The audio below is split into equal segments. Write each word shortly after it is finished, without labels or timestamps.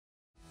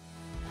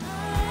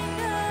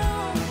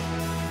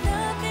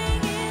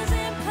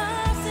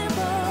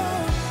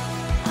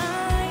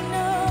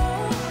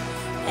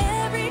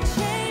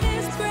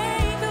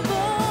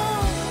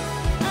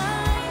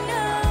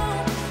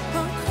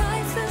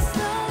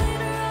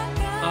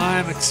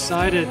I'm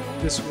excited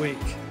this week.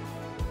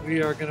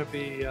 We are going to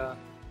be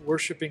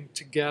worshiping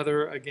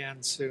together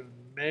again soon.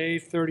 May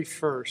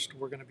 31st,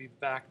 we're going to be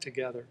back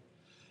together.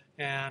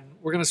 And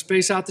we're going to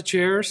space out the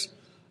chairs,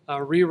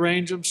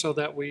 rearrange them so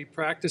that we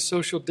practice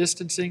social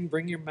distancing.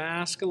 Bring your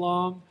mask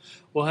along.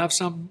 We'll have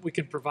some we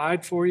can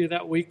provide for you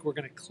that week. We're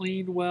going to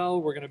clean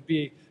well. We're going to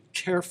be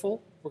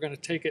careful. We're going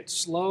to take it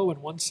slow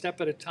and one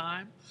step at a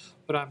time.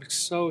 But I'm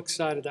so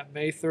excited that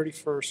May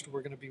 31st,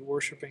 we're going to be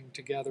worshiping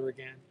together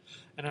again.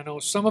 And I know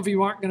some of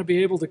you aren't going to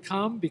be able to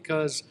come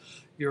because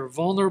you're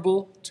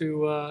vulnerable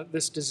to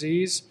this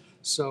disease.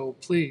 So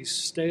please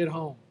stay at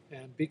home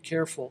and be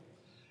careful.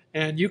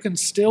 And you can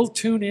still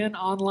tune in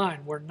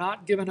online. We're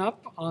not giving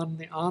up on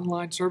the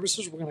online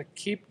services. We're going to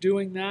keep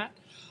doing that.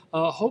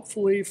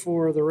 Hopefully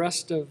for the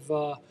rest of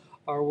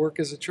our work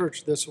as a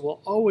church, this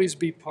will always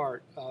be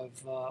part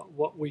of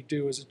what we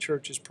do as a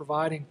church, is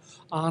providing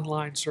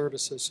online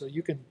services. So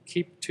you can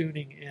keep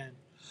tuning in.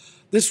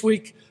 This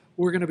week,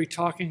 we're going to be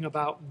talking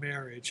about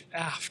marriage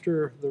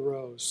after the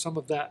rose.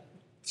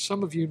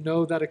 Some of you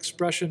know that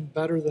expression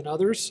better than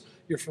others.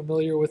 You're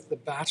familiar with The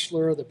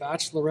Bachelor or The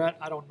Bachelorette.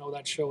 I don't know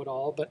that show at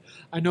all, but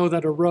I know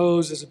that a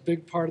rose is a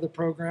big part of the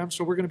program.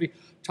 So we're going to be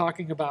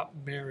talking about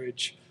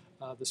marriage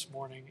this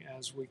morning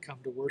as we come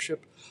to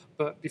worship.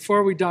 But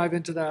before we dive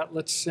into that,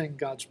 let's sing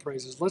God's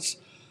praises. Let's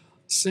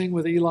sing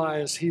with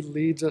Eli as he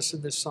leads us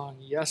in this song,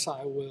 Yes,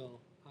 I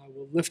Will. I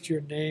will lift your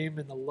name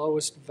in the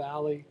lowest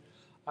valley.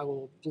 I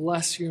will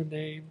bless your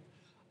name.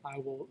 I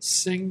will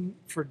sing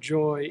for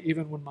joy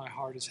even when my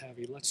heart is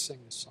heavy. Let's sing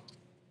this song.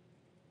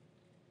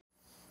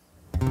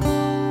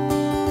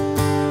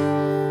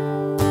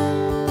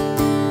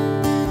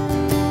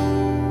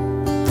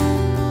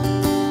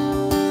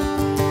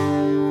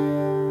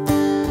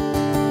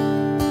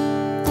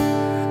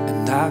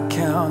 I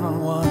count on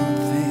one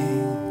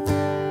thing: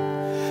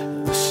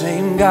 the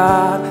same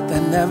God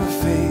that never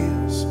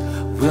fails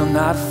will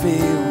not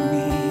fail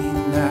me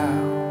now.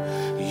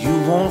 You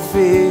won't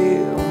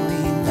fail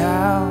me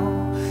now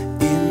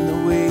in the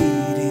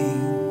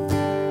waiting.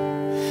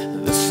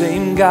 The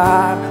same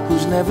God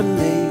who's never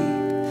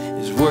late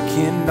is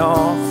working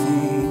all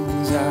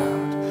things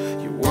out.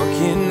 You're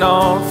working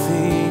all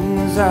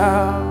things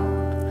out.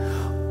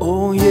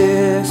 Oh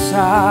yes,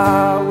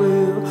 I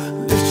will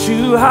lift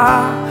you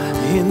high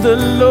in the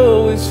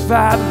lowest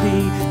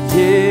valley.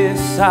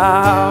 Yes,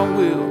 I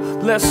will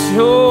bless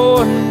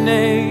your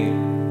name.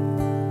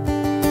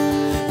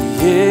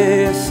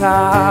 Yes,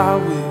 I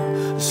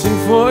will sing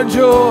for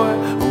joy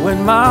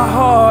when my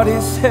heart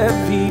is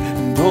heavy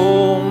and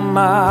all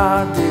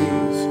my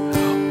days.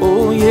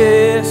 Oh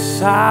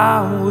yes,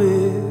 I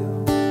will.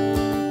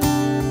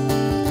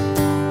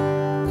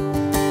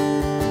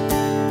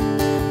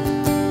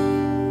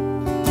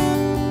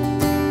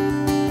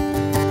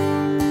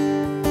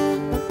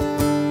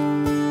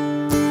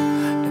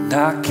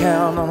 I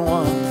count on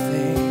one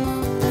thing: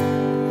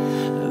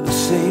 the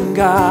same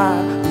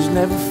God who's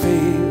never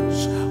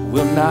fails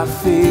will not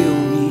fail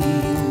me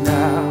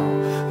now.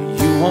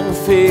 You won't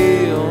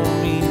fail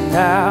me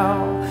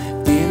now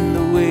in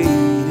the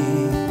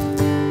waiting.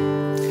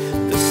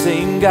 The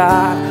same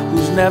God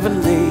who's never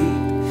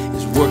late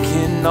is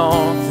working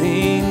all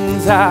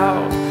things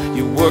out.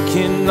 You're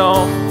working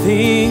all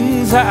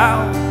things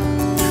out.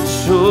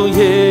 So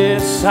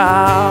yes,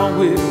 I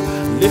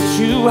will lift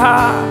you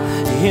high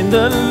in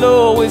the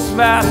lowest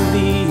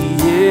valley.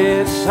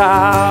 Yes,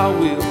 I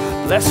will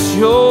bless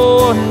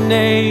your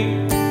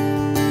name.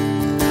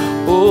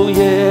 Oh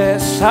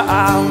yes,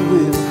 I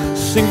will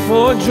sing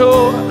for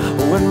joy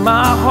when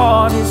my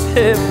heart is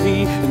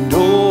heavy and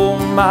all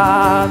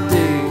my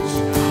days.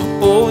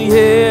 Oh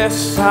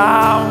yes,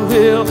 I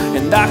will,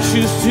 and I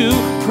choose to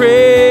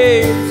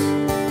praise,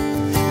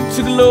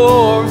 to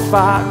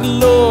glorify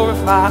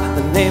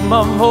the name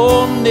of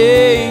all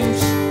names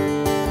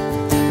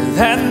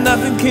that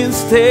nothing can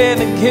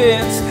stand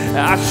against.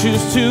 I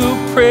choose to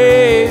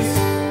praise,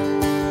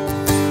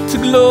 to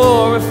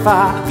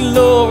glorify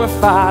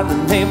the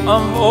name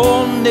of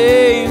all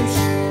names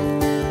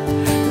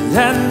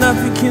that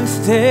nothing can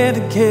stand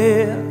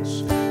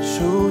against.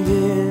 So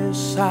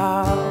yes,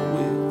 I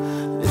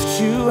will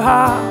lift you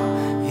high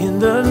in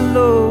the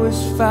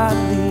lowest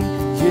valley.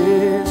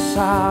 Yes,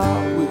 I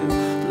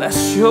will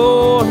bless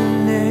your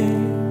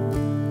name.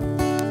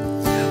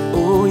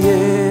 Oh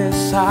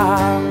yes,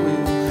 I will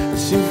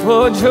sing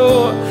for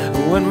joy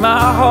when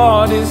my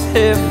heart is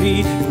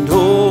heavy and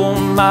all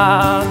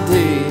my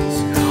days.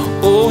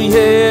 Oh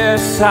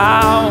yes,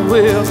 I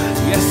will.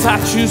 Yes, I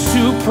choose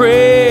to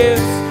praise.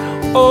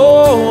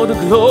 Oh, to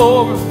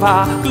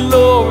glorify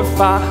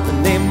the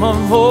name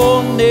of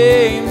all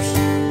names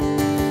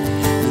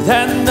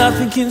that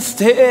nothing can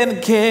stand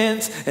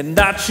against. And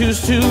I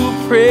choose to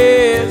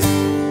praise.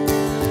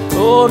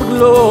 Oh, to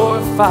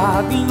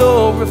glorify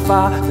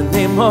the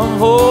name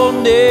of all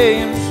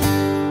names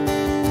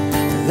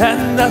that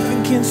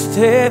nothing can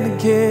stand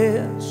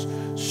against.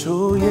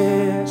 So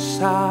yes,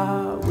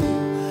 I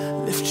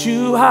will lift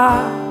you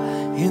high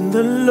in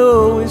the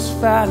lowest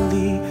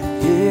valley.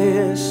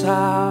 Yes,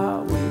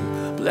 I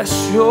will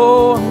bless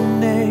your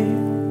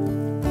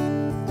name.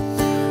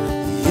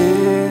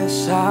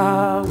 Yes,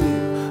 I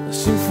will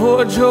sing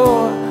for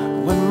joy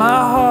when my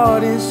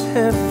heart is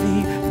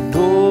heavy and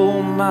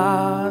all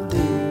my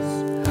days.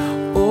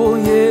 Oh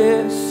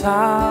yes,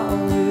 I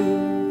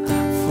will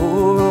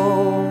for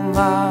all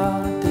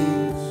my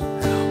days.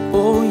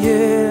 Oh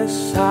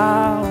yes,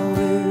 I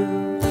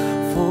will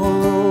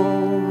for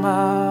all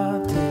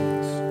my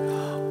days.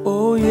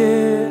 Oh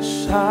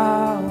yes,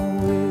 I will.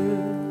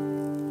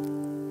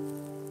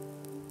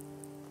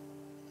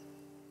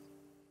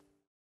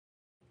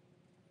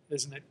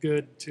 Isn't it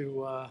good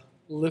to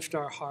lift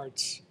our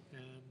hearts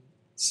and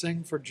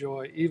sing for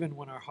joy even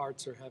when our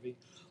hearts are heavy?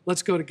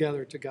 Let's go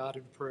together to God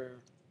in prayer.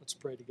 Let's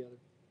pray together.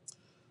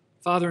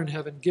 Father in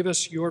heaven, give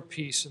us your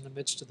peace in the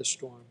midst of the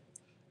storm.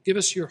 Give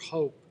us your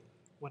hope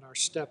when our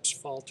steps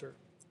falter.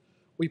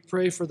 We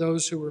pray for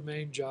those who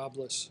remain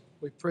jobless.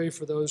 We pray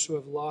for those who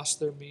have lost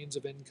their means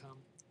of income.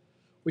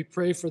 We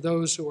pray for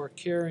those who are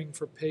caring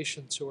for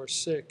patients who are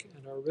sick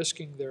and are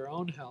risking their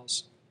own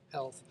health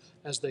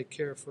as they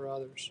care for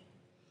others.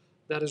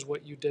 That is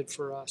what you did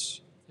for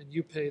us, and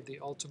you paid the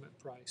ultimate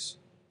price.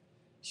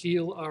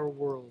 Heal our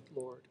world,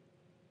 Lord.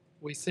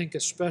 We think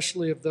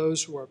especially of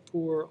those who are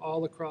poor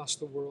all across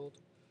the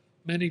world.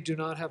 Many do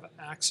not have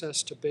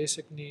access to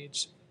basic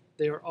needs.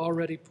 They are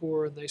already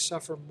poor, and they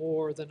suffer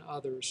more than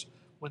others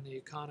when the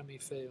economy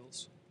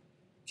fails.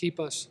 Keep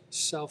us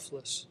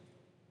selfless,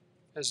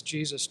 as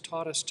Jesus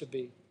taught us to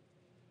be.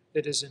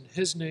 It is in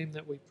his name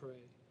that we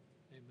pray.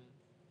 Amen.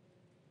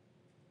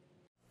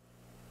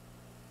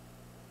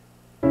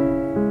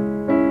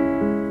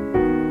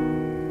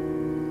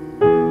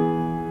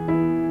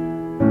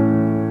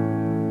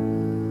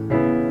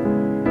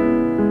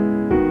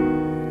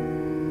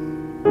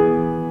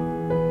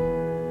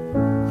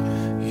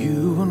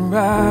 You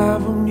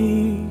unravel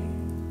me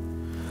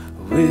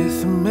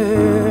with a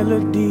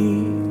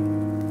melody.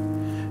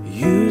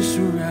 You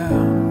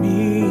surround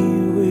me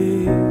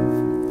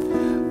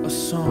with a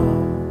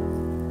song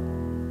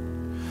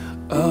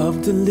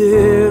of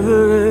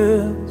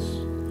deliverance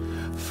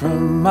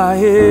from my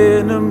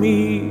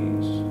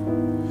enemies,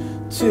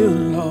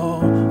 till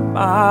all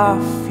my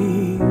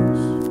fears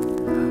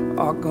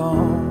are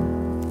gone.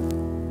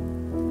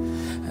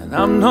 And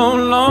I'm no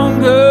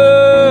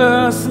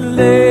longer a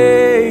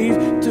slave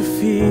to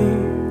fear.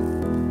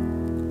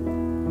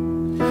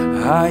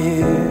 I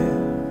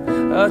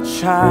am a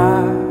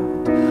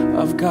child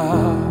of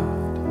God,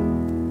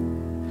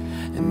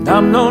 and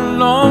I'm no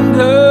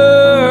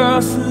longer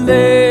a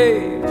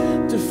slave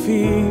to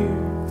fear.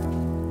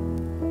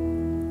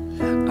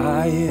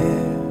 I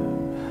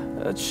am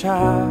a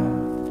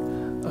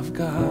child of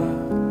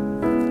God.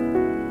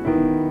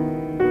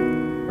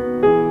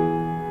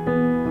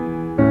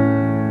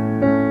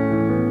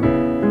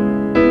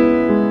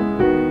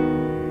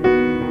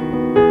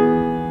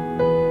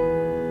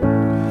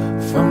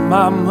 From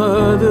my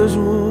mother's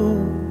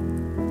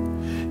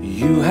womb,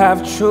 you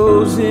have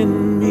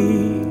chosen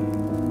me.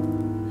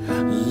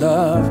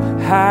 Love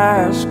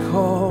has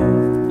called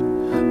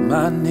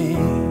my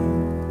name.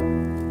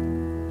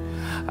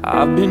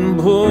 I've been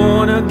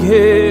born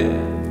again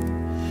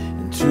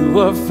into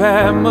a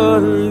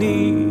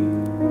family.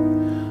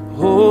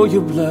 Oh,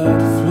 your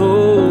blood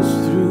flows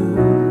through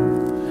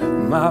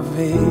my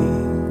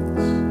veins,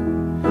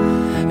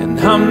 and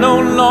I'm no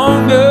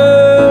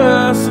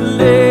longer a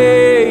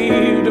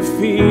slave to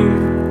fear,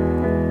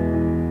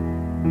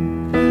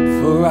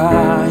 for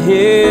I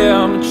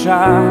am a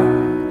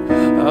child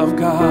of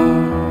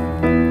God.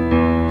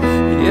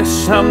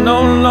 Yes, I'm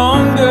no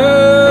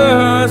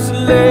longer a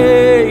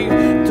slave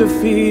to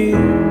fear,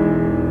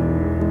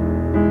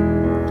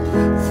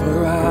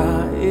 for I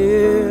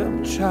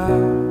am a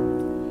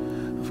child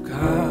of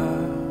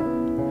God.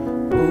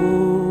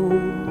 Oh,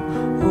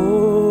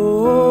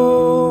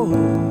 oh,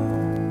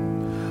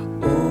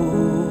 oh,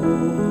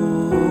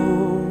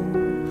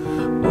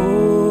 oh,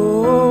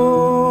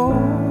 oh.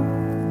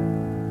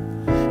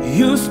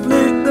 You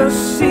split the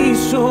sea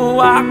so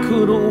I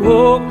could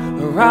walk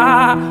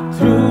right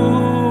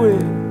through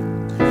it.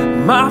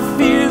 My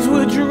fears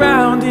were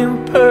drowned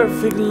in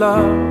perfect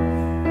love.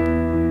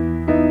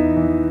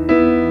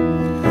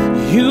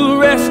 You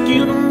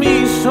rescued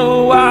me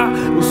so I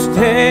will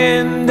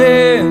stand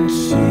and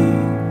sing.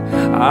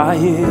 I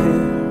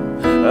am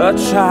a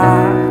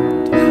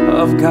child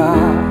of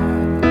God.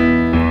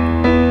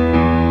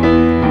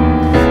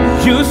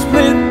 You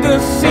split the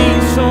sea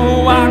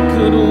so I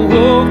could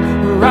walk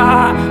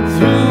right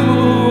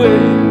through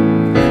it.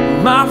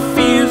 My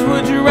fears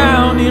were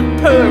drowned in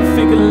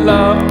perfect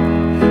love.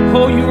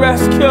 Oh, you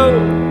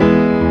rescued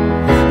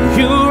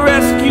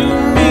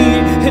me,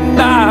 and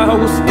I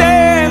will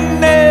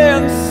stand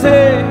and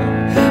say,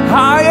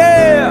 I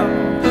am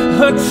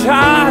a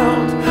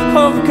child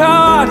of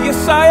God.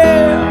 Yes, I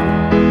am.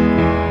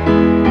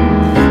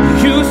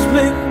 You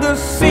split the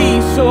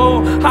sea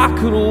so I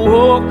could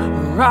walk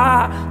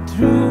right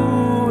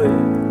through it.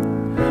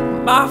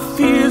 My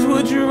fears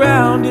were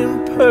drowned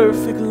in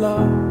perfect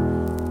love.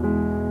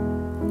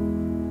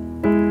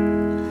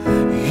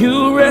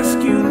 You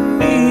rescued me,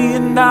 me,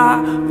 and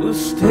I will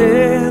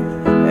stand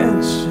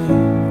and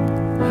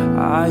sing.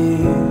 I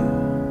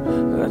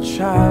am a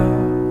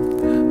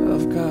child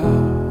of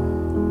God.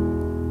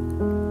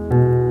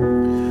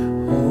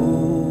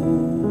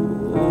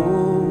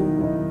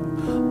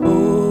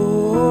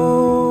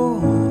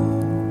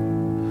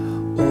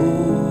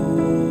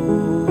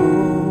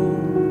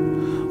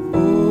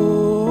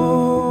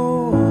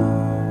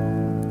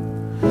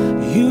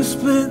 You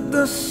split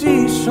the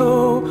sea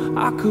so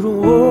I could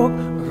walk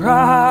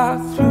right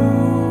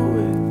through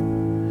it.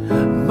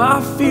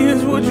 My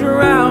fears were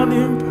drowned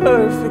in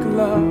perfect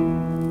love.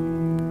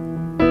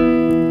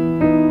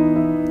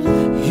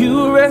 You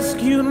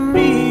rescued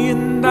me,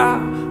 and I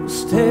will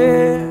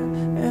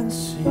stand and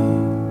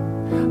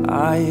sing.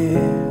 I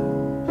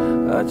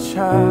am a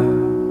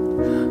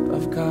child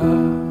of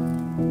God.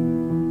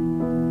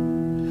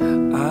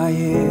 I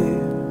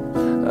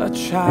am a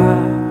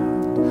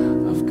child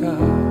of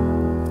God.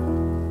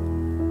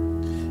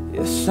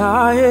 Yes,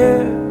 I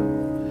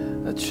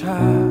am a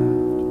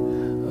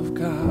child of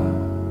God.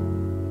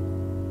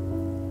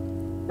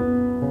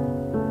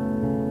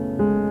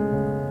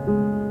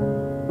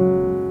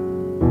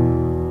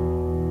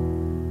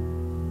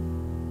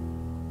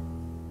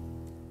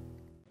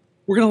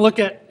 We're going to look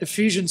at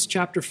Ephesians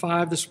chapter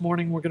 5 this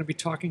morning. We're going to be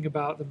talking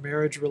about the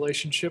marriage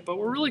relationship, but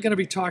we're really going to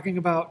be talking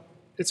about,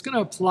 it's going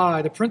to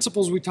apply, the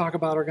principles we talk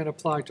about are going to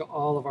apply to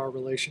all of our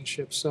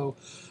relationships. So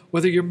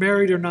whether you're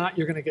married or not,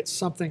 you're going to get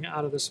something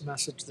out of this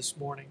message this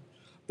morning.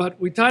 But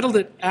we titled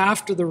it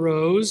After the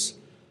Rose.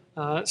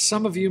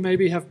 Some of you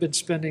maybe have been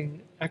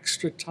spending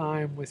extra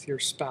time with your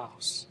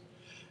spouse.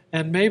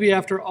 And maybe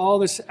after all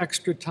this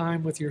extra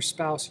time with your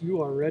spouse,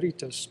 you are ready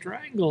to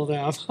strangle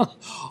them.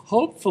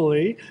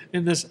 Hopefully,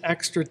 in this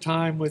extra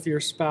time with your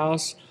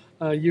spouse,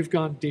 you've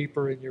gone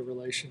deeper in your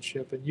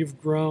relationship and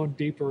you've grown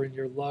deeper in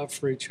your love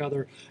for each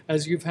other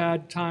as you've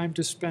had time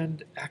to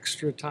spend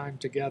extra time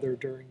together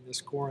during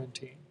this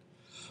quarantine.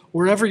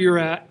 Wherever you're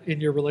at in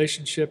your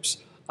relationships,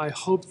 I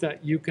hope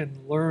that you can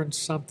learn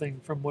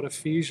something from what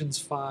Ephesians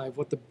 5,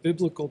 what the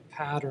biblical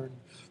pattern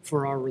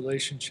for our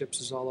relationships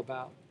is all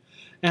about.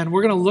 And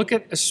we're going to look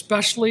at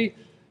especially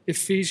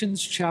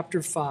Ephesians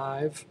chapter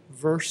 5,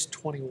 verse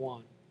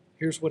 21.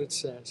 Here's what it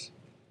says.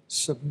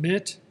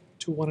 Submit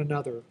to one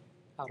another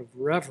out of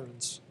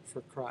reverence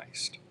for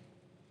Christ.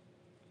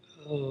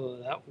 Oh,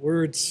 that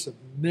word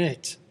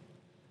submit.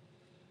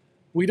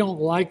 We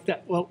don't like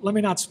that. Well, let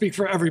me not speak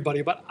for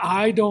everybody, but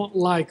I don't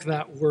like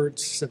that word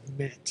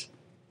submit.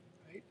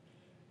 Right?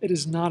 It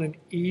is not an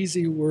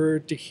easy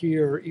word to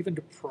hear, even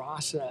to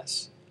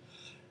process.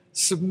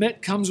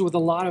 Submit comes with a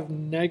lot of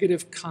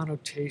negative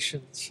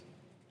connotations.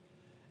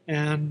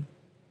 And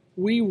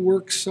we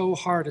work so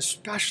hard,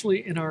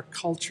 especially in our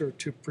culture,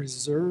 to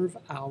preserve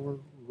our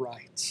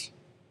rights.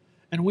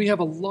 And we have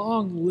a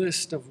long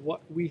list of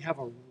what we have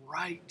a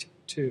right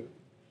to.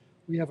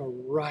 We have a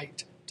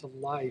right to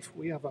life.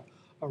 We have a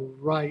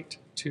right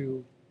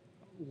to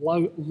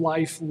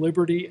life,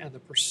 liberty, and the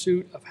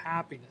pursuit of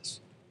happiness.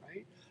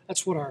 Right?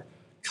 That's what our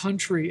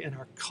country and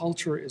our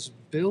culture is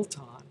built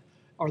on,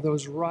 are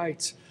those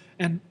rights.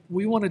 And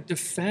we want to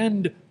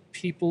defend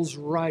people's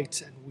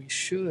rights, and we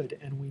should,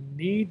 and we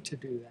need to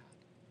do that.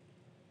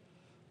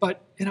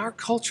 But in our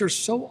culture,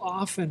 so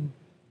often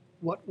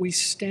what we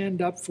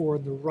stand up for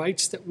and the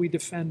rights that we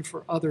defend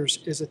for others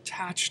is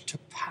attached to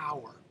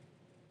power.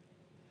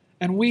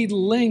 And we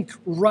link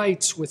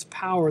rights with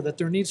power, that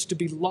there needs to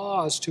be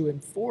laws to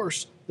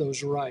enforce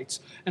those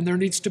rights, and there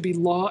needs to be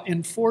law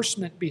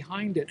enforcement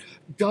behind it,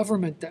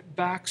 government that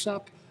backs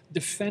up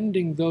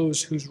defending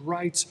those whose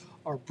rights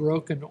are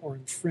broken or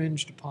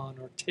infringed upon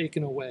or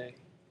taken away.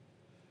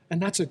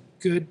 And that's a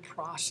good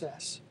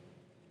process.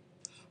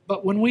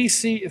 But when we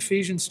see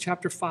Ephesians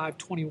chapter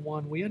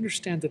 5:21, we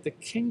understand that the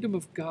kingdom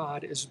of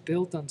God is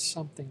built on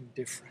something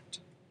different.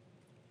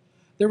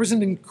 There is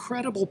an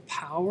incredible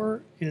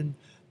power in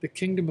the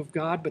kingdom of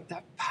God, but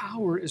that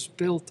power is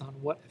built on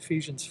what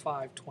Ephesians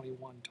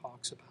 5:21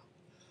 talks about.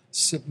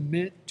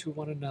 Submit to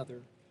one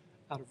another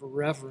out of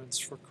reverence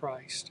for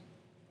Christ.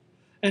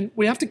 And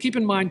we have to keep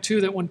in mind, too,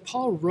 that when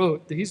Paul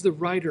wrote, he's the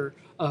writer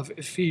of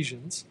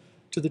Ephesians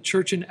to the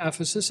church in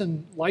Ephesus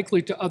and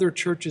likely to other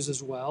churches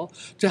as well,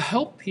 to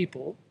help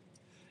people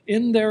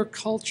in their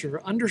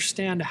culture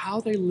understand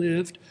how they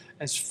lived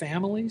as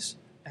families,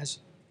 as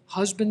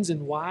husbands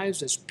and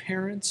wives, as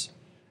parents,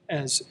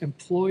 as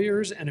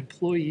employers and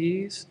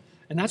employees.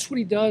 And that's what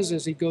he does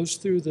as he goes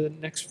through the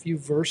next few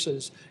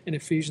verses in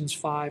Ephesians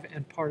 5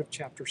 and part of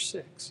chapter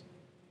 6.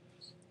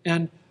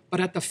 But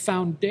at the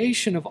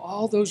foundation of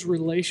all those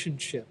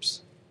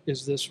relationships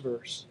is this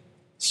verse.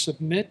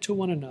 Submit to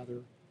one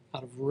another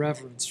out of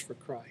reverence for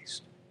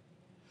Christ.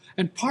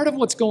 And part of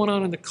what's going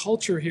on in the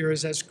culture here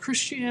is as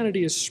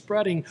Christianity is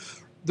spreading,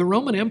 the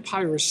Roman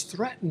Empire is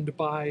threatened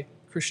by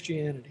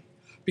Christianity.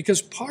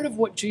 Because part of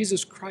what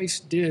Jesus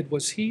Christ did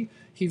was he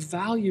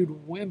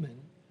valued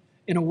women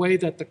in a way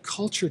that the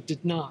culture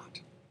did not.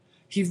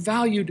 He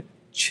valued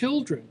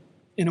children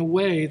in a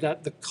way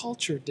that the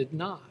culture did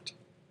not.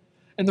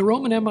 And the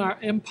Roman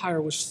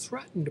Empire was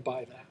threatened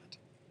by that.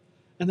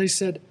 And they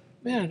said,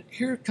 man,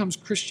 here comes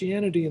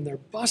Christianity, and they're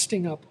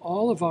busting up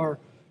all of our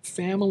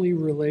family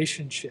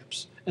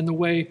relationships and the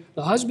way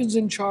the husband's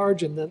in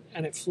charge, and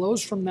it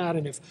flows from that.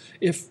 And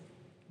if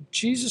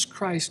Jesus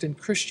Christ and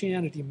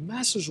Christianity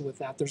messes with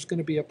that, there's going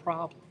to be a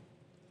problem.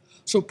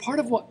 So part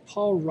of what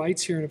Paul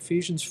writes here in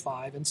Ephesians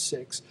 5 and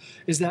 6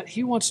 is that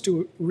he wants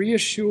to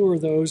reassure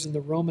those in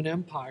the Roman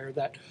Empire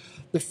that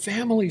the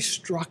family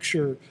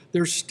structure,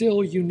 there's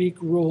still unique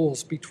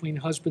roles between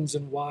husbands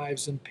and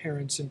wives and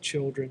parents and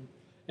children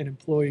and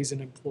employees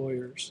and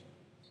employers.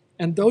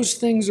 And those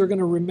things are going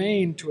to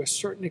remain to a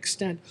certain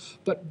extent,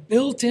 but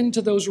built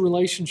into those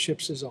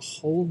relationships is a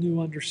whole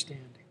new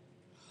understanding.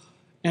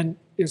 And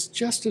it's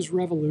just as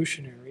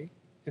revolutionary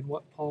in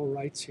what Paul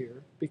writes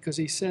here, because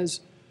he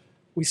says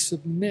we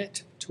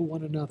submit to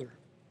one another.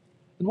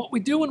 And what we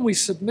do when we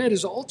submit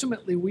is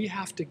ultimately we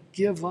have to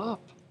give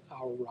up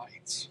our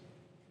rights.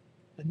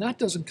 And that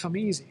doesn't come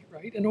easy,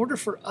 right? In order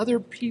for other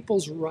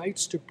people's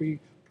rights to be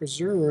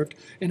preserved,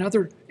 in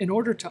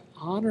order to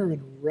honor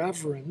and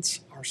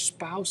reverence our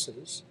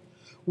spouses,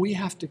 we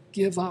have to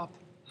give up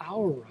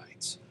our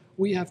rights.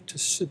 We have to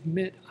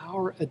submit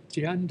our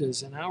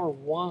agendas and our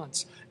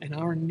wants and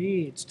our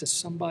needs to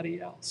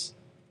somebody else.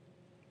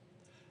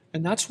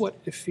 And that's what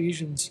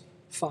Ephesians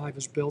 5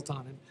 is built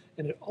on.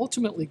 And it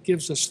ultimately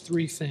gives us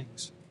three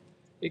things.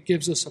 It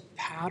gives us a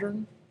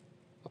pattern,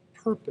 a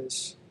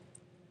purpose,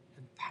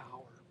 and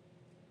power.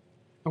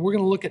 And we're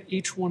going to look at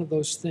each one of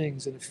those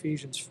things in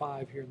Ephesians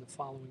 5 here in the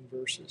following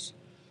verses.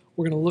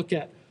 We're going to look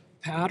at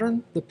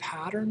the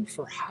pattern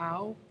for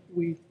how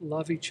we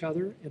love each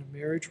other in a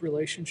marriage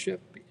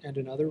relationship and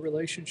in other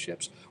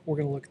relationships. We're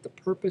going to look at the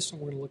purpose, and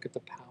we're going to look at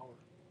the power.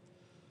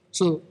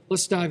 So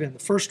let's dive in. The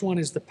first one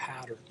is the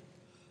pattern.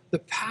 The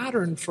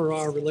pattern for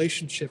our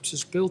relationships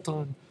is built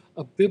on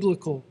a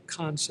biblical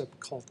concept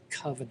called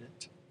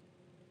covenant.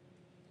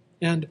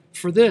 And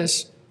for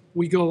this,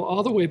 we go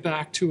all the way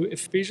back to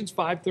Ephesians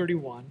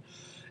 5:31,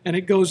 and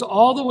it goes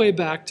all the way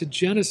back to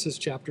Genesis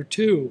chapter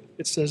 2.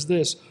 It says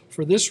this,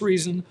 "For this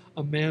reason,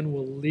 a man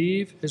will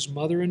leave his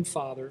mother and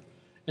father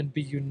and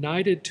be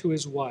united to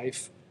his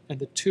wife, and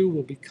the two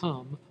will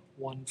become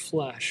one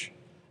flesh."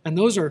 And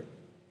those are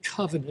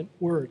covenant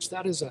words.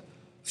 That is a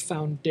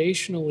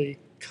foundationally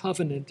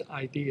covenant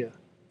idea,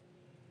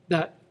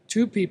 that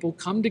two people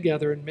come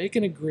together and make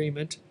an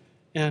agreement,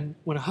 and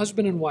when a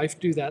husband and wife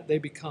do that, they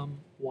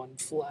become one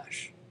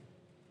flesh.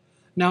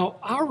 Now,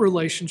 our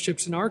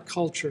relationships in our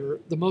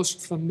culture, the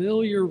most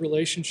familiar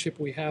relationship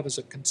we have is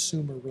a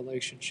consumer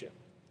relationship.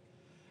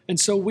 And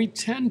so we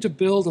tend to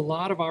build a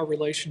lot of our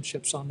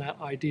relationships on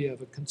that idea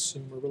of a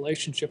consumer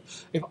relationship.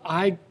 If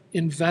I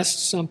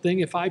invest something,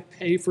 if I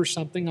pay for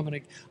something, I'm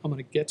going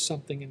to get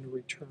something in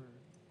return.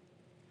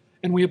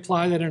 And we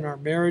apply that in our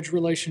marriage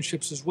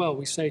relationships as well.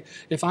 We say,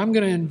 if I'm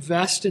going to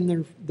invest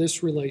in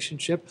this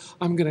relationship,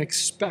 I'm going to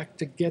expect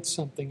to get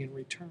something in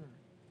return.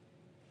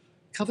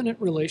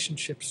 Covenant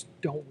relationships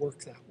don't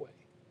work that way,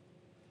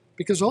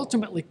 because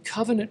ultimately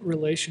covenant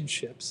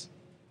relationships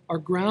are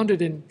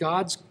grounded in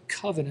God's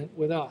covenant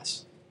with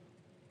us.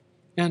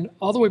 And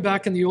all the way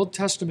back in the Old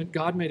Testament,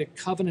 God made a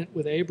covenant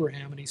with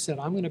Abraham, and he said,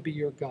 I'm going to be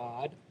your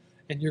God,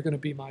 and you're going to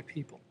be my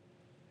people.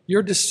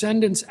 Your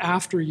descendants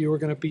after you are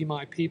going to be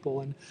my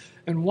people.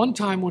 And one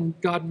time when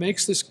God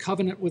makes this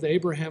covenant with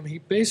Abraham, he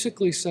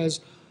basically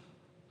says,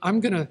 I'm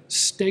going to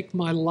stake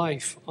my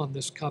life on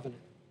this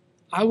covenant.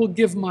 I will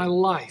give my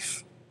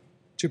life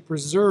to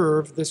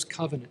preserve this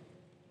covenant.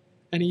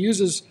 And he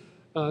uses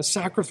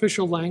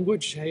sacrificial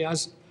language. Hey,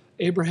 as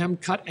Abraham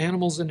cut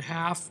animals in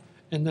half,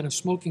 and then a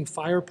smoking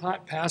fire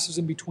pot passes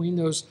in between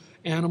those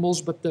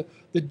animals. But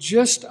the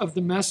gist of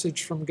the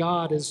message from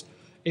God is,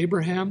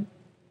 Abraham,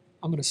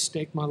 I'm going to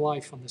stake my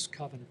life on this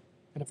covenant.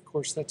 And of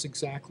course, that's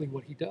exactly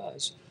what he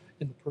does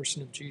in the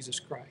person of Jesus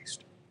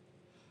Christ.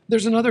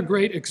 There's another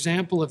great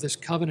example of this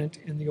covenant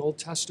in the Old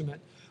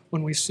Testament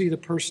when we see the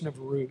person of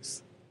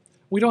Ruth.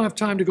 We don't have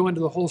time to go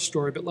into the whole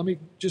story, but let me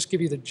just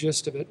give you the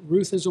gist of it.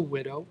 Ruth is a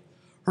widow.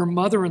 Her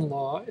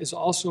mother-in-law is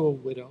also a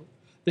widow.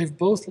 They've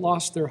both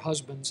lost their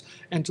husbands,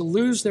 and to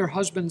lose their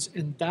husbands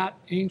in that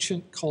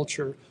ancient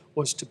culture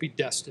was to be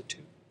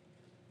destitute.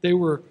 They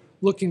were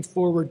looking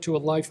forward to a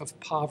life of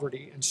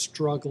poverty and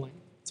struggling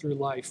through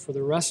life for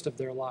the rest of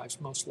their lives,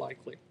 most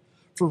likely.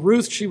 For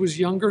Ruth, she was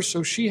younger,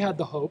 so she had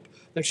the hope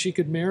that she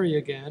could marry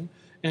again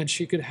and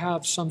she could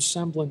have some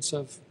semblance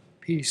of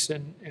peace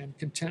and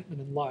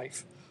contentment in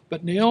life.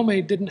 But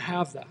Naomi didn't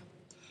have that.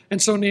 And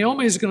so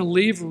Naomi is going to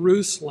leave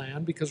Ruth's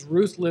land because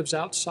Ruth lives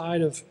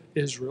outside of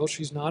Israel.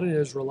 She's not an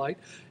Israelite.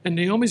 And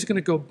Naomi's going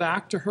to go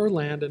back to her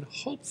land, and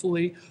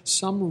hopefully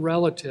some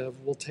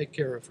relative will take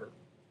care of her.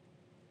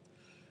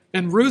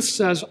 And Ruth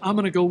says, I'm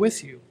going to go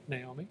with you,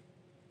 Naomi.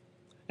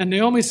 And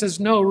Naomi says,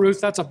 no, Ruth,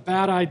 that's a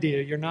bad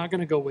idea. You're not going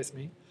to go with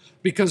me,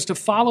 because to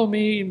follow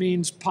me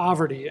means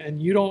poverty,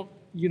 and you're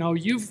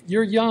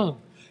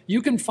young.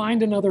 You can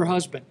find another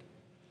husband.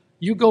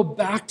 You go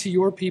back to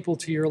your people,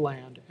 to your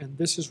land. And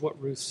this is what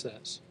Ruth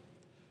says.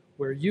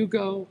 Where you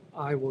go,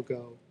 I will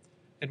go.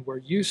 And where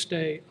you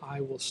stay, I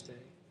will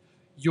stay.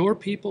 Your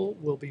people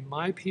will be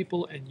my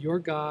people, and your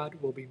God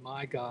will be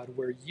my God.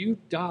 Where you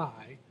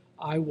die,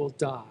 I will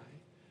die,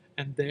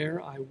 and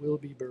there I will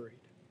be buried.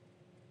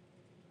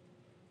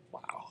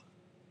 Wow.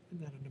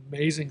 Isn't that an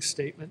amazing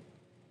statement?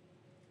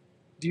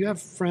 Do you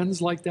have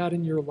friends like that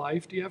in your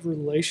life? Do you have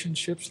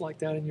relationships like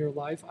that in your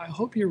life? I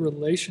hope your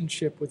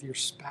relationship with your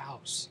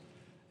spouse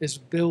is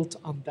built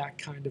on that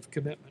kind of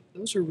commitment.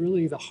 Those are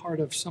really the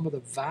heart of some of the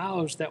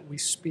vows that we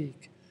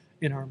speak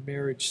in our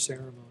marriage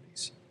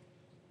ceremonies.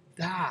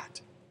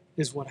 That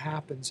is what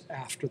happens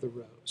after the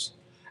rose.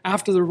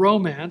 After the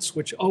romance,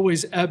 which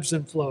always ebbs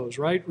and flows,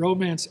 right?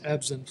 Romance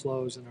ebbs and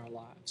flows in our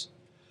lives.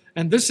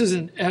 And this is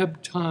an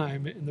ebb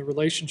time in the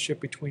relationship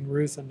between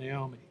Ruth and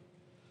Naomi.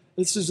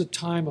 This is a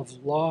time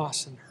of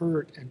loss and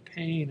hurt and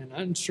pain and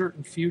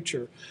uncertain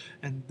future.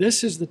 And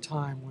this is the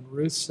time when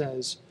Ruth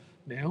says,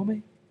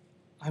 Naomi,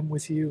 I'm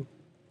with you.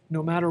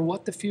 No matter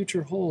what the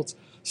future holds,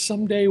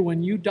 someday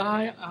when you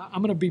die,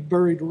 I'm going to be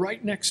buried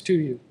right next to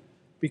you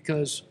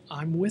because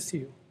I'm with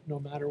you no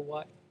matter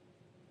what.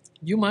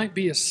 You might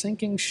be a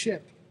sinking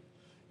ship.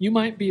 You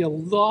might be a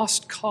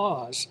lost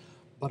cause,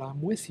 but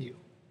I'm with you,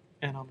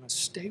 and I'm going to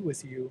stay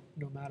with you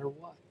no matter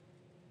what.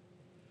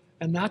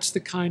 And that's the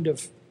kind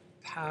of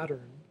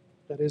pattern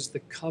that is the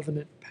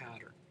covenant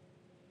pattern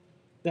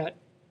that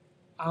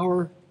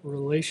our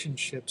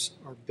relationships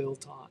are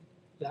built on,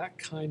 that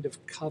kind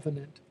of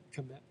covenant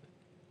commitment.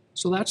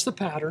 So that's the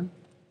pattern.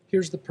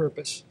 Here's the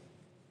purpose.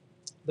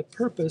 The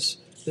purpose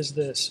is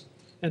this.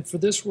 And for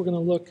this, we're going to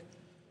look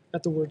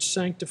at the word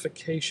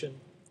sanctification.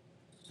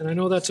 And I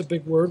know that's a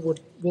big word.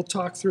 We'll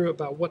talk through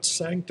about what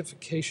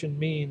sanctification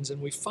means.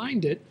 And we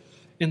find it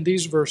in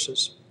these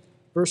verses.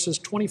 Verses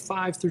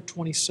 25 through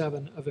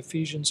 27 of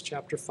Ephesians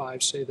chapter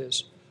 5 say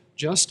this: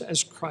 just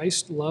as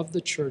Christ loved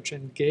the church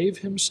and gave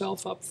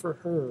himself up for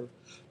her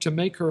to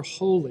make her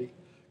holy,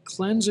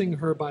 cleansing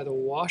her by the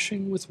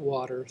washing with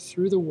water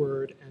through the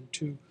word, and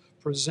to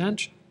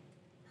present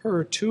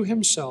her to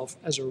himself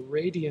as a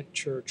radiant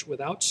church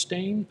without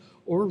stain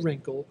or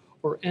wrinkle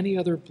or any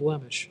other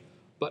blemish,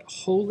 but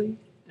holy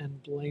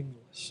and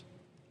blameless.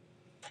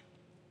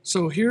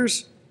 So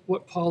here's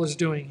what Paul is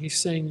doing. He's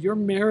saying your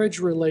marriage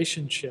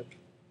relationship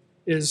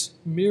is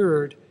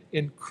mirrored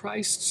in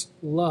Christ's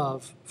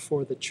love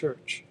for the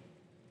church.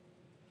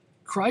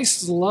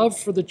 Christ's love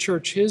for the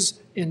church,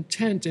 his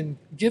intent in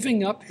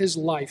giving up his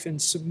life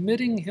and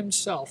submitting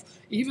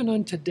himself, even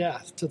unto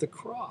death, to the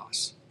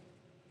cross,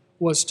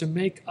 was to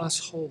make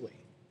us holy.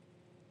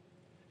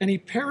 And he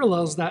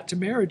parallels that to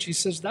marriage. He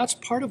says that's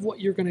part of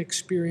what you're going to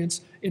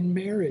experience in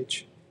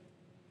marriage.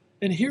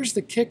 And here's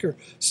the kicker.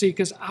 See,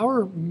 because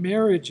our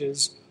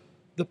marriages,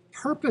 the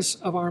purpose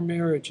of our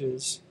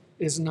marriages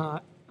is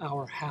not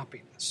our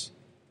happiness.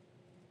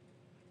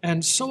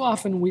 And so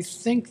often we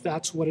think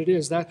that's what it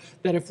is, that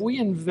if we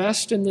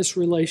invest in this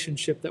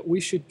relationship, that we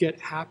should get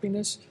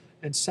happiness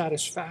and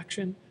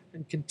satisfaction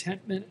and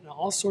contentment and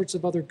all sorts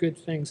of other good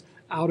things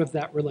out of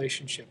that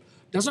relationship.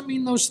 Doesn't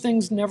mean those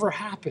things never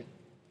happen.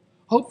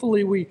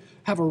 Hopefully we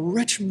have a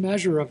rich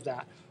measure of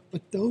that,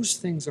 but those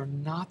things are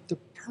not the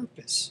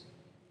purpose.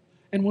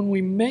 And when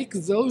we make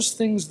those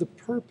things the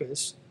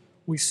purpose,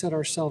 we set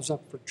ourselves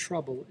up for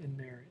trouble in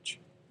marriage.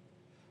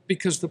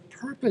 Because the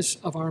purpose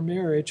of our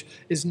marriage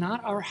is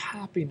not our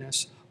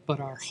happiness, but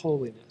our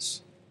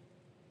holiness.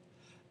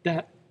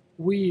 That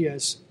we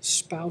as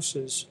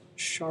spouses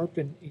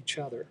sharpen each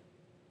other.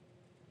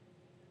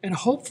 And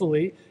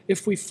hopefully,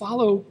 if we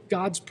follow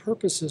God's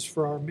purposes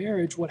for our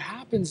marriage, what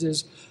happens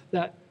is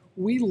that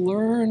we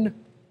learn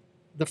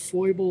the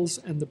foibles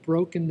and the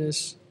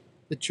brokenness,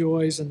 the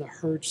joys and the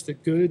hurts, the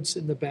goods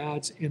and the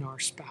bads in our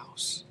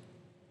spouse.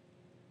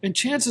 And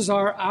chances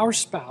are our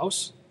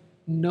spouse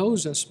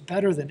knows us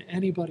better than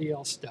anybody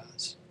else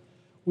does.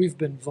 We've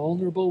been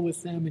vulnerable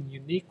with them in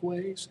unique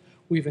ways.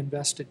 We've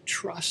invested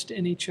trust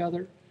in each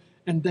other,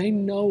 and they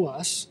know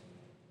us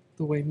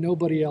the way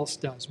nobody else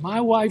does.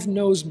 My wife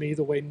knows me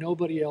the way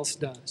nobody else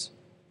does.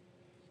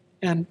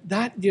 And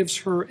that gives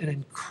her an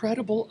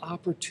incredible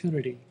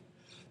opportunity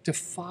to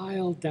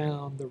file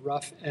down the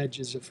rough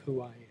edges of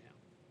who I am.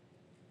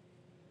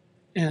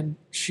 And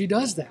she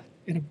does that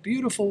in a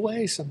beautiful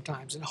way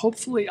sometimes, and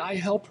hopefully I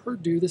help her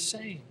do the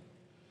same.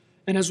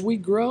 And as we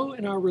grow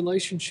in our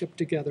relationship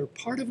together,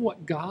 part of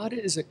what God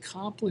is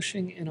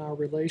accomplishing in our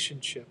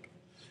relationship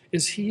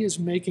is he is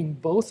making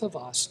both of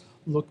us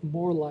look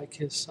more like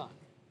his son.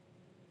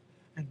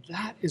 And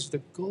that is the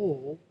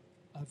goal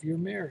of your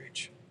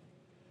marriage.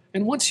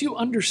 And once you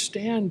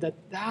understand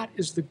that that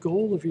is the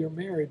goal of your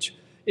marriage,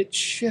 it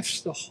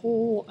shifts the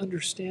whole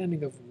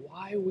understanding of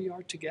why we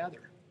are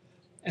together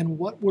and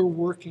what we're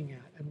working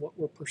at and what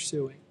we're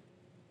pursuing.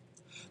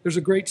 There's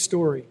a great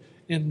story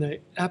in the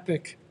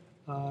epic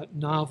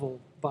novel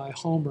by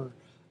Homer,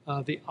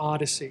 the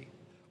Odyssey,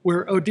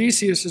 where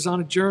Odysseus is on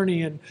a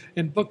journey, and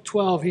in book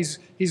 12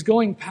 he's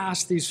going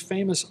past these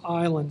famous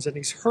islands, and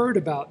he's heard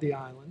about the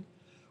island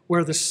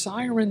where the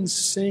sirens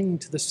sing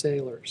to the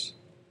sailors,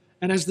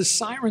 And as the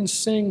sirens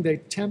sing, they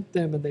tempt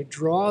them and they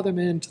draw them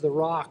into the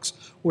rocks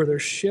where their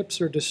ships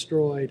are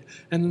destroyed.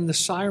 And then the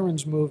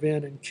sirens move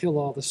in and kill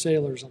all the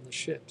sailors on the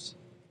ships.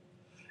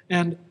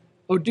 And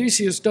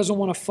Odysseus doesn't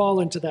want to fall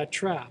into that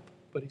trap,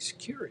 but he's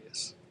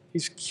curious.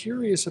 He's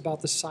curious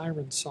about the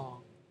siren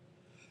song.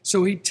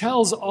 So he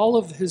tells all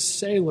of his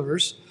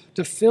sailors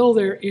to fill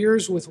their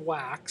ears with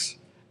wax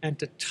and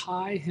to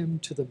tie him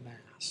to the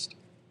mast.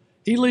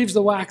 He leaves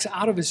the wax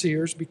out of his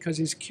ears because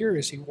he's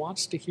curious. He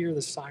wants to hear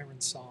the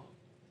siren song.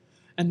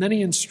 And then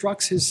he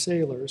instructs his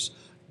sailors,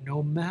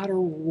 no matter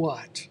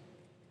what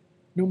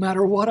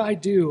I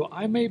do,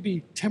 I may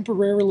be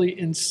temporarily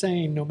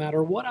insane, no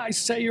matter what I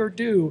say or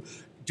do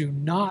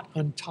not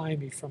untie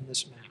me from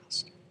this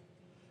mast.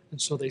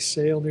 And so they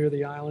sail near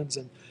the islands,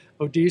 and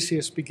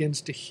Odysseus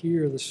begins to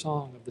hear the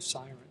song of the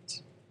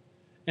sirens.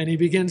 And he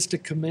begins to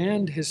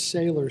command his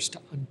sailors to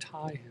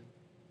untie him.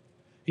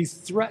 He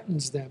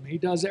threatens them. He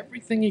does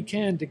everything he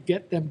can to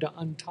get them to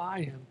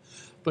untie him.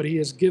 But he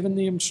has given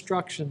the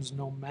instructions,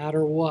 no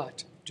matter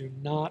what, do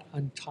not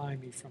untie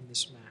me from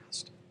this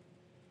mast.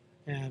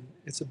 And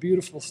it's a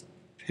beautiful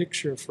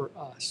picture for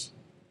us.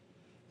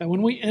 And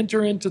when we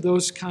enter into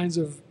those kinds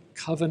of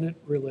covenant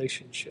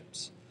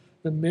relationships,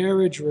 the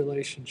marriage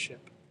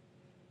relationship,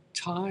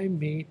 tie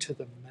me to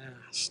the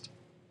mast.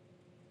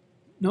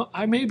 No,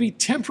 I may be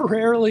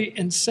temporarily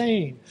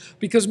insane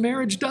because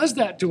marriage does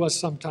that to us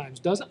sometimes,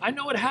 doesn't it? I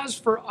know it has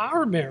for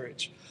our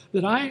marriage,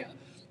 that I,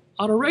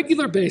 on a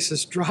regular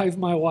basis, drive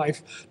my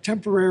wife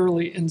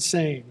temporarily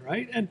insane,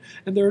 right? And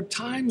there are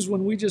times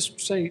when we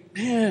just say,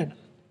 man,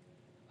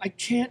 I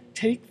can't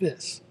take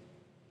this.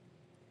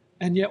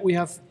 And yet we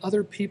have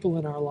other people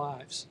in our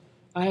lives.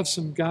 I have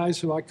some guys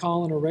who I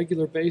call on a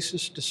regular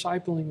basis,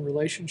 discipling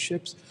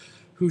relationships,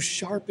 who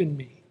sharpen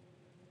me,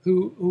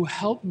 who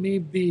help me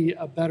be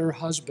a better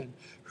husband,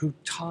 who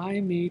tie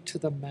me to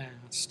the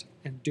mast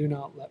and do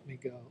not let me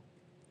go.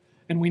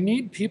 And we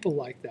need people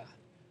like that,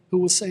 who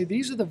will say,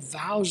 these are the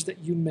vows that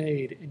you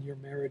made in your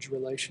marriage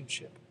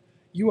relationship.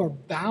 You are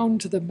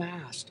bound to the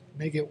mast.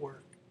 Make it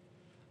work.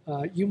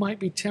 You might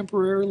be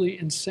temporarily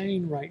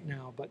insane right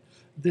now, but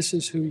this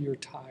is who you're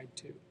tied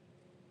to.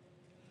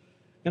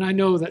 And I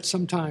know that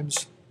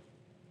sometimes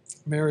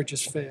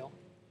marriages fail,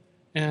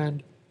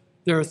 and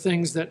there are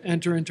things that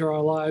enter into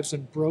our lives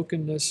and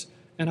brokenness,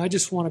 and I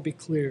just want to be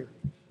clear.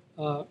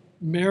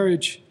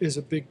 Marriage is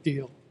a big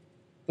deal,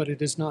 but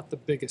it is not the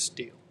biggest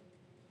deal.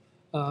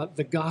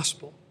 The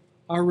gospel,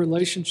 our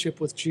relationship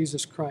with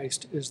Jesus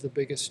Christ is the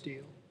biggest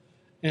deal.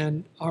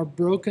 And our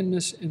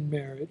brokenness in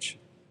marriage,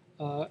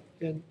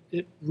 and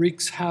it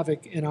wreaks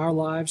havoc in our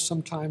lives.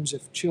 Sometimes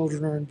if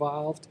children are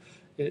involved,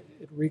 it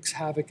wreaks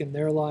havoc in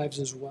their lives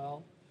as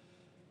well.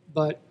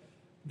 But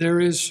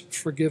there is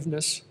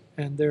forgiveness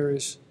and there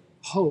is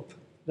hope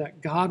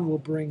that God will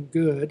bring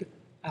good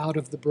out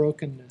of the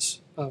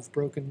brokenness of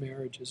broken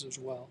marriages as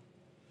well.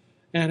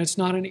 And it's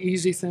not an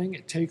easy thing.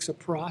 It takes a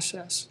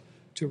process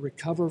to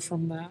recover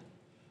from that.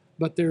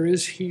 But there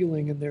is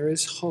healing and there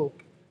is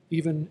hope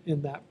even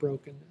in that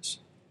brokenness.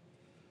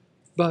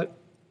 But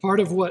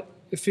part of what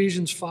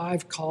Ephesians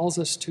 5 calls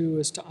us to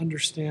is to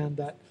understand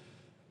that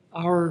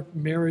our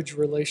marriage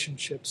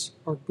relationships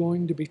are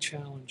going to be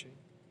challenging.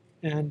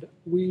 And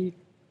we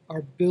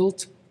are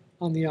built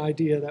on the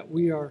idea that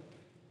we are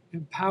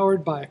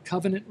empowered by a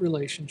covenant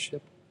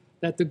relationship,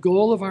 that the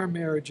goal of our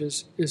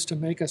marriages is to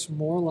make us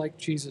more like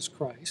Jesus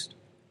Christ,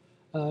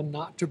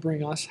 not to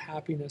bring us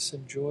happiness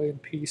and joy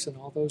and peace and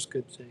all those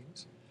good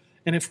things.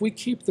 And if we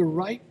keep the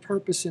right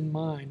purpose in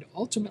mind,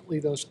 ultimately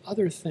those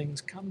other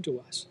things come to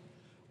us.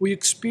 We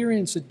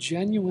experience a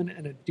genuine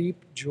and a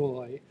deep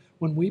joy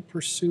when we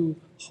pursue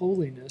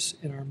holiness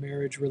in our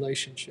marriage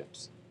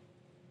relationships.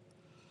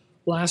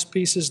 Last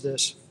piece is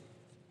this,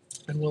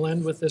 and we'll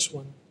end with this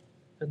one,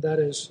 and that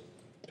is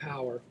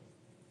power.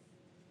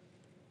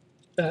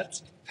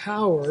 That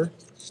power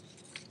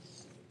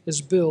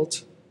is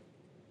built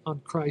on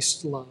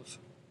Christ's love.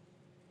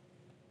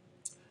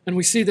 And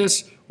we see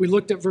this, we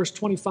looked at verse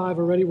 25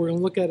 already, we're going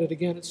to look at it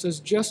again. It says,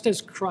 just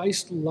as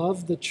Christ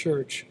loved the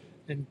church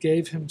and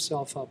gave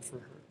himself up for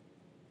her.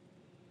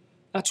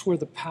 That's where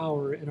the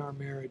power in our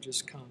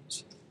marriages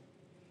comes.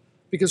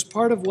 Because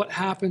part of what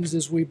happens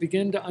is we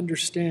begin to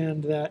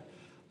understand that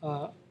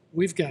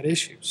we've got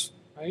issues,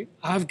 right?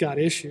 I've got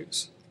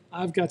issues.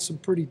 I've got some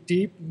pretty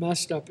deep,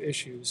 messed up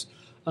issues.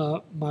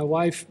 My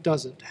wife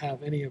doesn't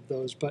have any of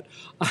those, but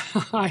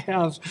I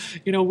have,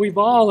 we've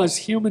all, as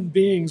human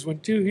beings, when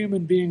two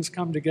human beings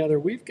come together,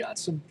 we've got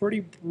some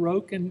pretty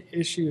broken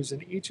issues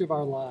in each of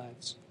our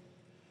lives.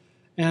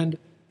 And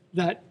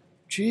that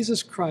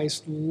Jesus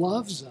Christ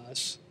loves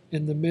us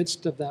in the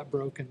midst of that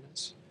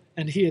brokenness.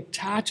 And he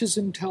attaches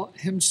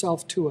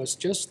himself to us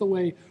just the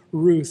way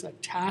Ruth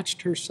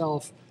attached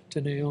herself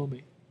to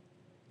Naomi.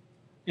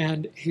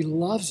 And he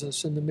loves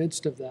us in the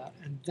midst of that.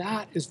 And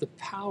that is the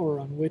power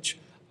on which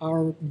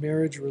our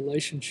marriage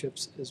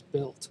relationships is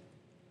built.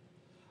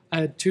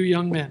 I had two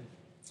young men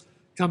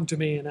come to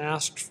me and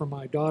asked for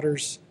my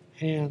daughter's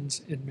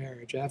hands in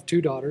marriage. I have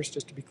two daughters,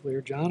 just to be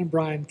clear. John and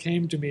Brian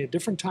came to me at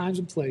different times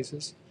and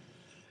places,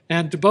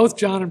 And to both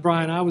John and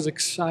Brian, I was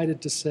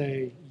excited to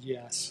say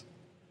yes.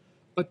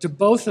 But to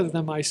both of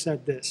them, I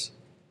said this: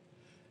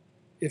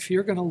 if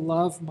you're going to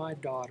love my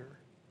daughter,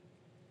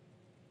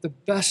 the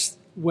best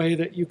way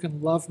that you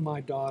can love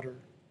my daughter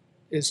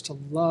is to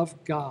love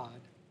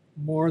God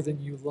more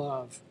than you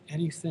love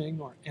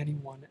anything or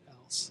anyone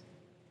else.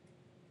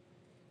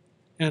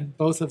 And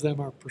both of them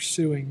are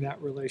pursuing that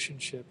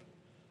relationship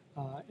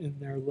in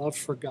their love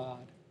for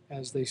God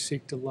as they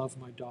seek to love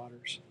my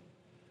daughters.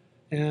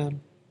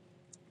 And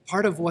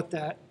part of what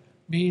that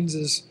means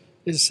is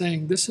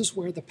saying this is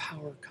where the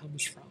power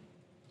comes from.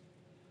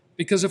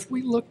 Because if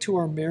we look to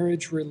our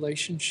marriage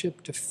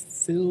relationship to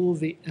fill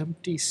the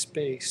empty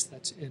space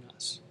that's in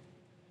us,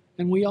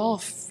 and we all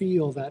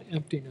feel that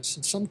emptiness,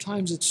 and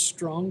sometimes it's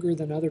stronger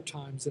than other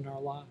times in our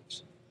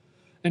lives.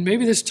 And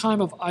maybe this time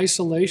of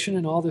isolation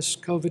and all this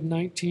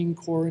COVID-19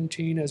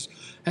 quarantine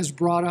has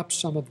brought up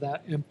some of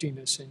that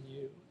emptiness in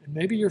you. And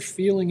maybe you're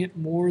feeling it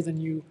more than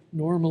you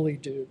normally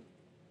do.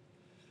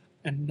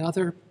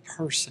 Another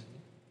person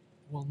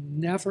will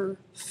never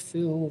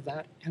fill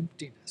that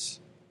emptiness.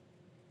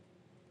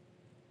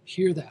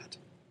 Hear that.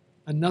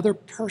 Another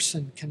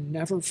person can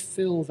never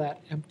fill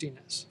that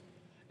emptiness.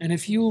 And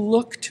if you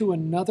look to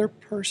another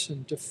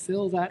person to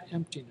fill that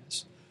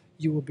emptiness,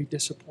 you will be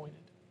disappointed.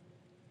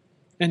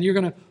 And you're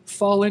going to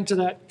fall into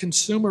that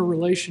consumer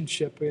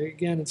relationship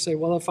again and say,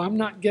 well, if I'm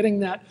not getting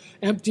that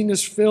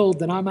emptiness filled,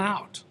 then I'm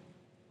out.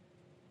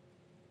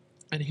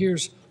 And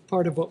here's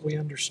part of what we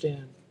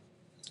understand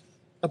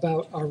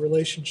about our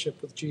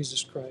relationship with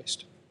Jesus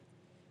Christ,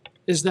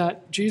 is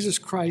that Jesus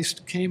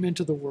Christ came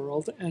into the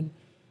world, and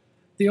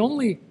the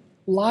only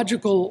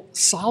logical,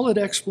 solid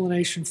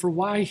explanation for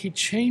why he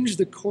changed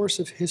the course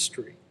of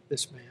history,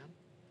 this man,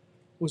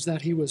 was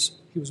that he was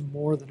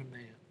more than a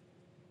man.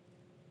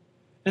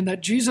 And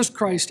that Jesus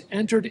Christ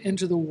entered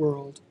into the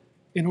world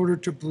in order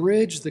to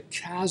bridge the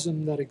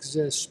chasm that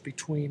exists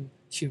between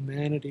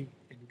humanity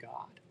and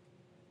God.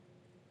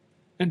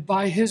 And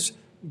by his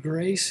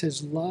grace,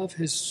 his love,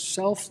 his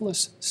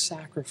selfless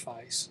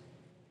sacrifice,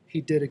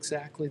 he did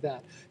exactly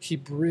that. He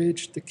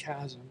bridged the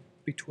chasm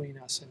between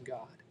us and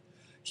God.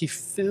 He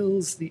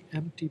fills the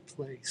empty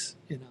place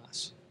in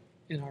us,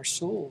 in our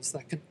souls,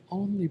 that can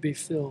only be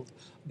filled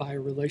by a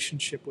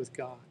relationship with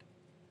God.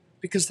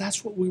 Because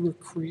that's what we were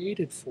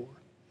created for.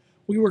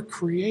 We were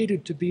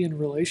created to be in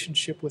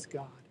relationship with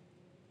God.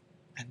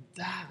 And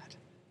that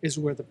is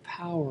where the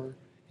power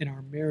in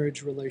our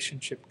marriage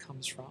relationship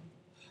comes from.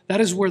 That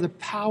is where the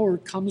power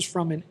comes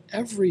from in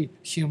every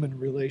human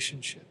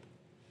relationship,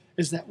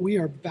 is that we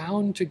are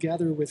bound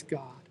together with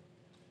God.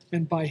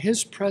 And by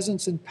his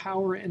presence and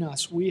power in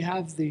us, we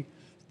have the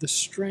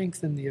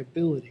strength and the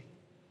ability,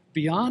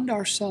 beyond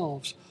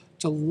ourselves,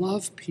 to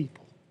love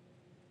people,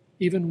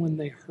 even when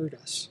they hurt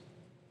us,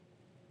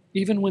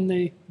 even when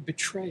they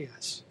betray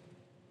us.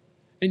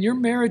 And your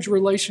marriage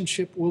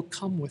relationship will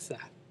come with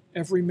that.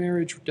 Every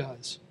marriage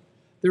does.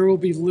 There will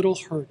be little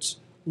hurts,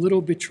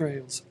 little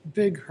betrayals,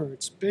 big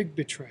hurts, big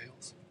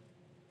betrayals.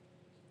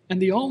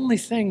 And the only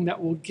thing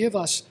that will give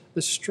us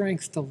the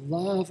strength to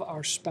love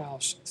our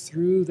spouse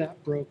through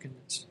that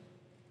brokenness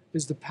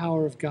is the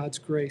power of God's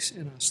grace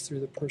in us through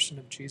the person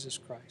of Jesus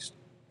Christ.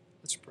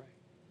 Let's pray.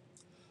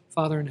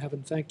 Father in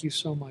heaven, thank you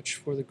so much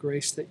for the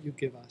grace that you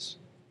give us.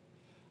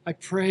 I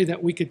pray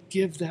that we could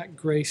give that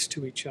grace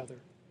to each other,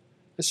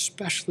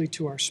 especially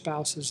to our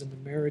spouses in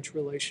the marriage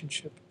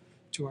relationship,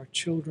 to our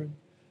children,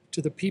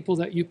 to the people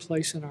that you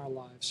place in our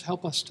lives.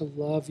 Help us to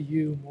love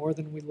you more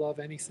than we love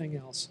anything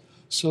else,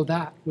 so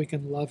that we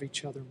can love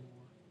each other more.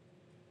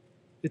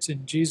 It's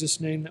in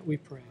Jesus' name that we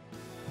pray.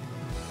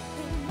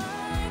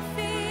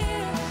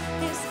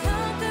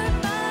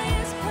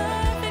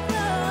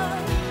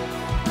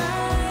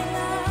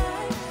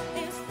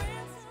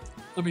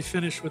 Let me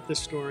finish with this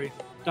story.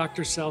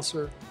 Dr.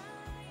 Seltzer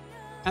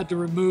had to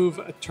remove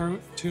a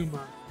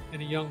tumor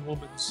in a young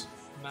woman's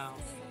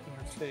mouth and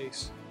her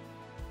face.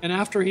 And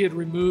after he had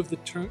removed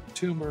the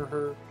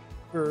tumor,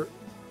 her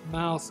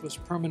mouth was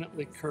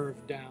permanently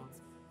curved down.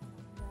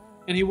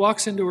 And he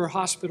walks into her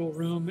hospital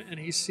room and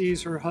he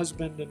sees her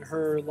husband and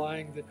her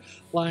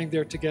lying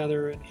there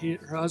together, and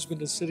her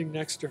husband is sitting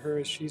next to her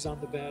as she's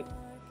on the bed.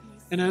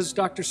 And as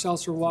Dr.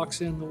 Seltzer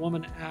walks in, the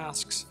woman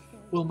asks,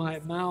 "Will my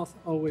mouth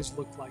always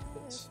look like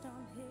this?"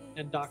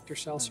 And Dr.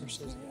 Seltzer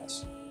says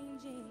yes.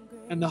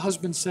 And the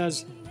husband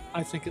says,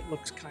 "I think it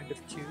looks kind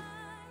of cute."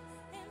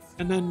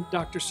 And then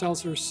Dr.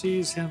 Seltzer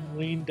sees him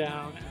lean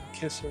down and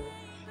kiss her.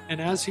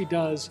 And as he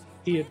does,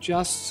 he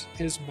adjusts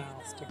his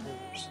mouth to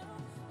hers.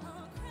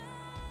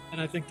 And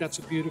I think that's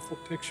a beautiful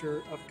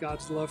picture of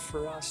God's love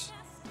for us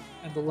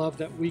and the love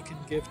that we can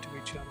give to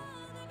each other.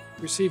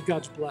 Receive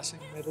God's blessing.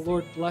 May the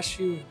Lord bless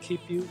you and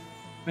keep you.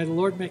 May the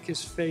Lord make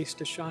his face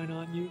to shine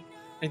on you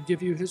and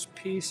give you his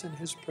peace and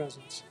his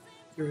presence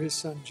through his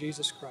Son,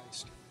 Jesus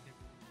Christ. Amen.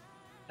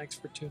 Thanks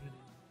for tuning in.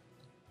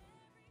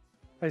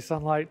 Hey,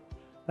 Sunlight.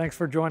 Thanks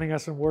for joining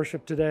us in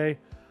worship today.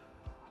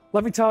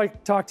 Let me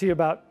talk to you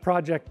about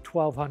Project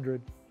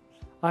 1200.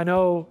 I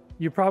know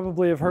You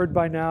probably have heard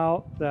by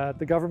now that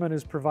the government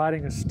is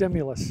providing a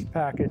stimulus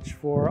package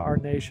for our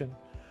nation.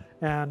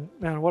 And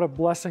man, what a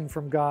blessing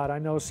from God. I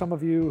know some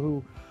of you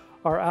who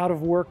are out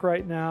of work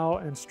right now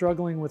and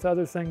struggling with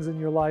other things in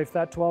your life,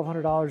 that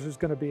 $1,200 is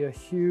going to be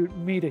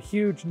meet a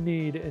huge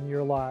need in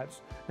your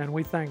lives. And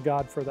we thank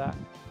God for that.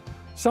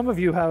 Some of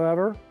you,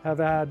 however, have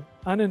had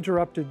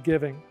uninterrupted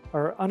giving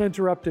or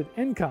uninterrupted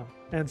income.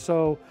 And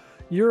so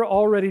you're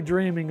already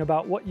dreaming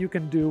about what you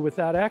can do with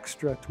that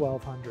extra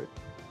 $1,200.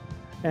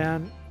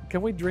 And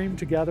can we dream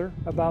together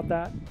about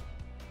that?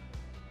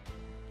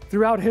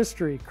 Throughout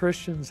history,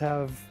 Christians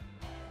have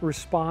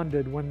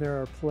responded when there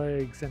are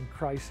plagues and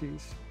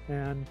crises.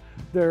 And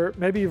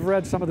maybe you've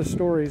read some of the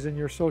stories in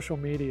your social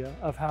media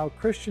of how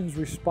Christians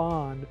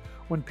respond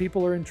when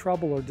people are in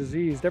trouble or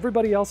diseased.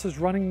 Everybody else is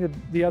running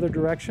the other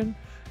direction,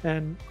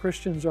 and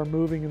Christians are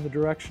moving in the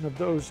direction of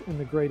those in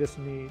the greatest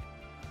need.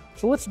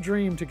 So let's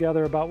dream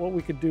together about what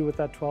we could do with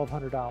that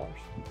 $1,200.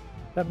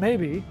 That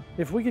maybe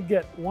if we could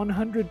get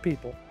 100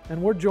 people,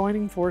 and we're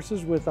joining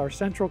forces with our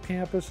Central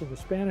Campus and the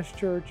Spanish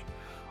Church,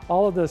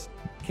 all of the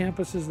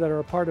campuses that are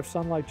a part of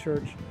Sunlight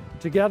Church,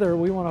 together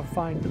we want to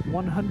find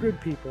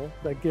 100 people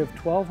that give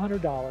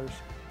 $1,200,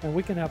 and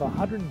we can have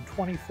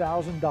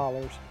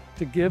 $120,000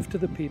 to give to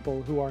the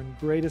people who are in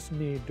greatest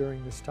need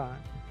during this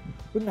time.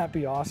 Wouldn't that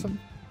be awesome?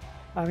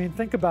 I mean,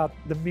 think about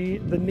the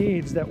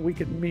needs that we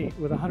could meet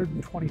with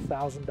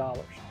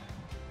 $120,000.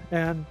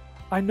 And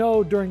I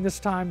know during this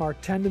time our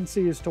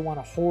tendency is to want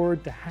to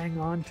hoard, to hang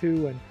on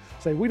to, and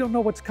say, we don't know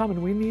what's coming,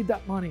 we need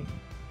that money.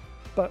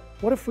 But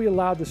what if we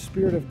allowed the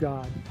Spirit of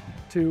God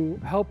to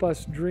help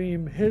us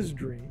dream His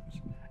dreams,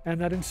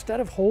 and that instead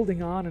of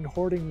holding on and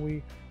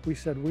hoarding, we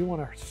said we want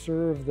to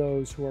serve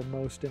those who are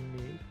most in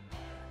need.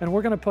 And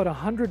we're going to put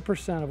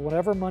 100% of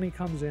whatever money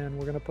comes in,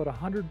 we're going to put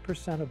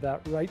 100% of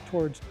that right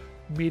towards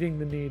meeting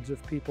the needs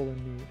of people in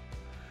need.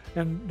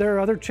 And there are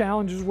other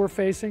challenges we're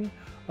facing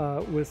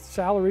with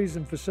salaries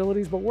and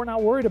facilities, but we're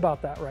not worried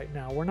about that right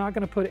now. We're not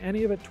going to put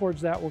any of it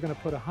towards that. We're going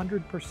to put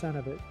 100%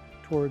 of it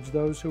towards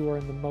those who are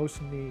in the most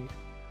need.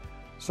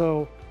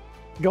 So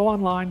go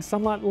online,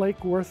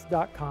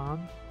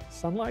 sunlightlakeworth.com,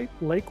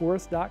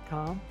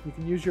 sunlightlakeworth.com. You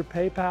can use your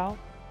PayPal.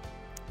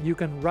 You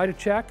can write a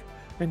check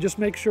and just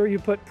make sure you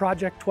put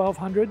Project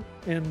 1200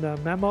 in the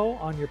memo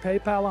on your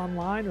PayPal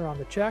online or on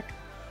the check.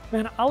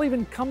 Man, I'll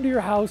even come to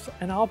your house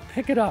and I'll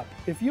pick it up.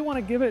 If you want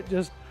to give it,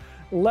 just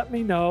let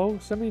me know.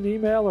 Send me an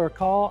email or a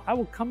call. I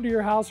will come to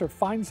your house or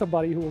find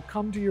somebody who will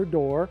come to your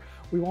door.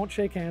 We won't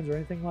shake hands or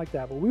anything like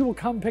that, but we will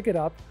come pick it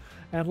up,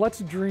 and let's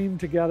dream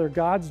together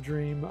God's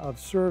dream of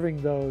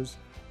serving those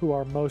who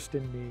are most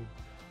in need.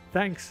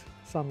 Thanks,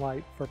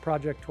 Sunlight, for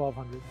Project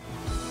 1200.